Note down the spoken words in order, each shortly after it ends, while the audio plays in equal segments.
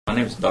My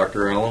name is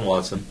Dr. Alan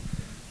Watson.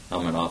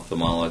 I'm an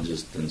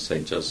ophthalmologist in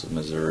St. Joseph,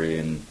 Missouri,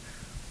 and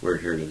we're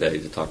here today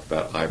to talk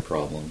about eye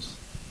problems.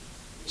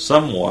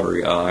 Some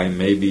watery eye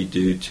may be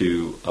due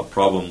to a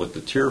problem with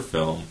the tear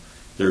film.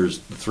 There's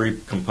the three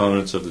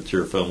components of the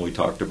tear film we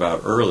talked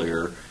about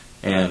earlier,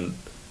 and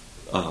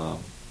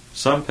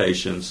some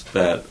patients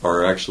that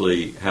are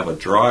actually have a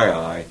dry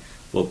eye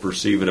will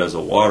perceive it as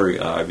a watery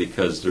eye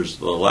because there's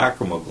the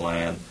lacrimal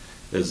gland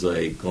is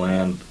a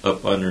gland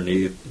up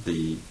underneath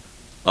the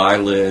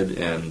eyelid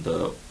and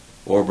the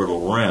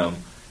orbital rim,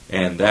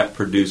 and that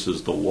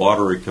produces the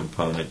watery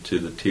component to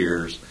the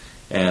tears.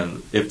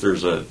 And if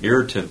there's an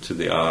irritant to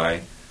the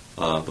eye,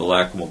 the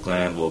lacrimal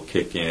gland will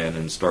kick in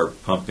and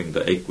start pumping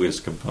the aqueous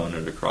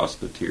component across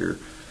the tear.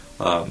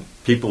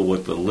 People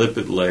with the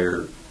lipid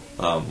layer,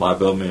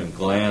 meibomian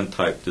gland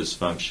type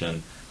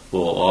dysfunction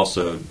will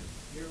also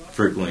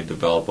frequently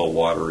develop a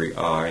watery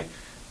eye,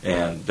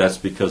 and that's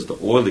because the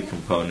oily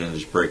component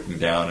is breaking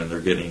down and they're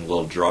getting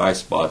little dry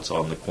spots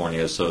on the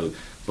cornea, so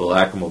the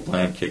lacrimal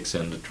gland kicks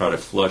in to try to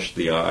flush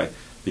the eye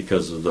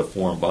because of the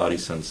foreign body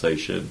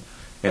sensation.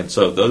 And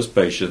so those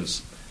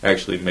patients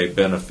actually may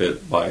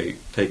benefit by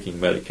taking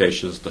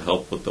medications to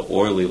help with the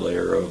oily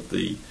layer of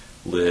the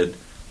lid.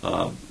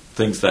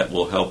 Things that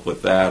will help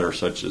with that are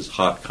such as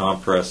hot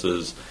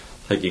compresses,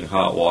 taking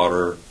hot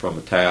water from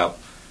a tap,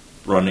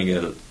 running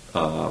it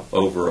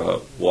over a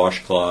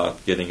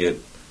washcloth, getting it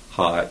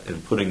hot,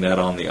 and putting that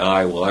on the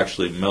eye will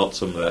actually melt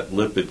some of that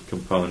lipid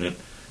component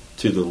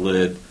to the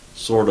lid,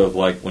 sort of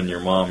like when your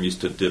mom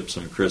used to dip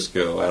some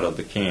Crisco out of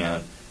the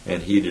can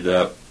and heat it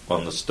up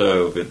on the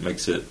stove. It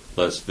makes it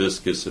less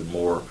viscous and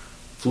more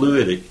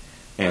fluidic,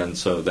 and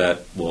so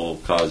that will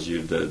cause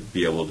you to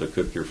be able to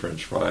cook your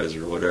French fries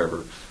or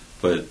whatever.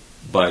 But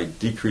by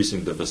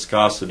decreasing the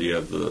viscosity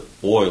of the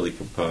oily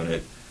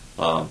component,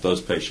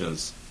 those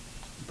patients,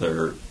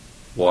 their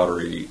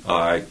watery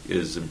eye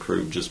is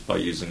improved just by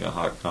using a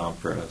hot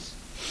compress.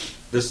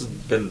 This has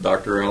been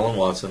Dr. Alan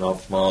Watson,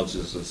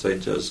 ophthalmologist in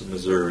St. Joseph,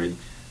 Missouri,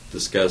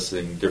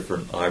 discussing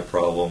different eye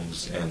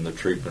problems and the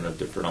treatment of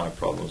different eye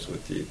problems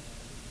with you.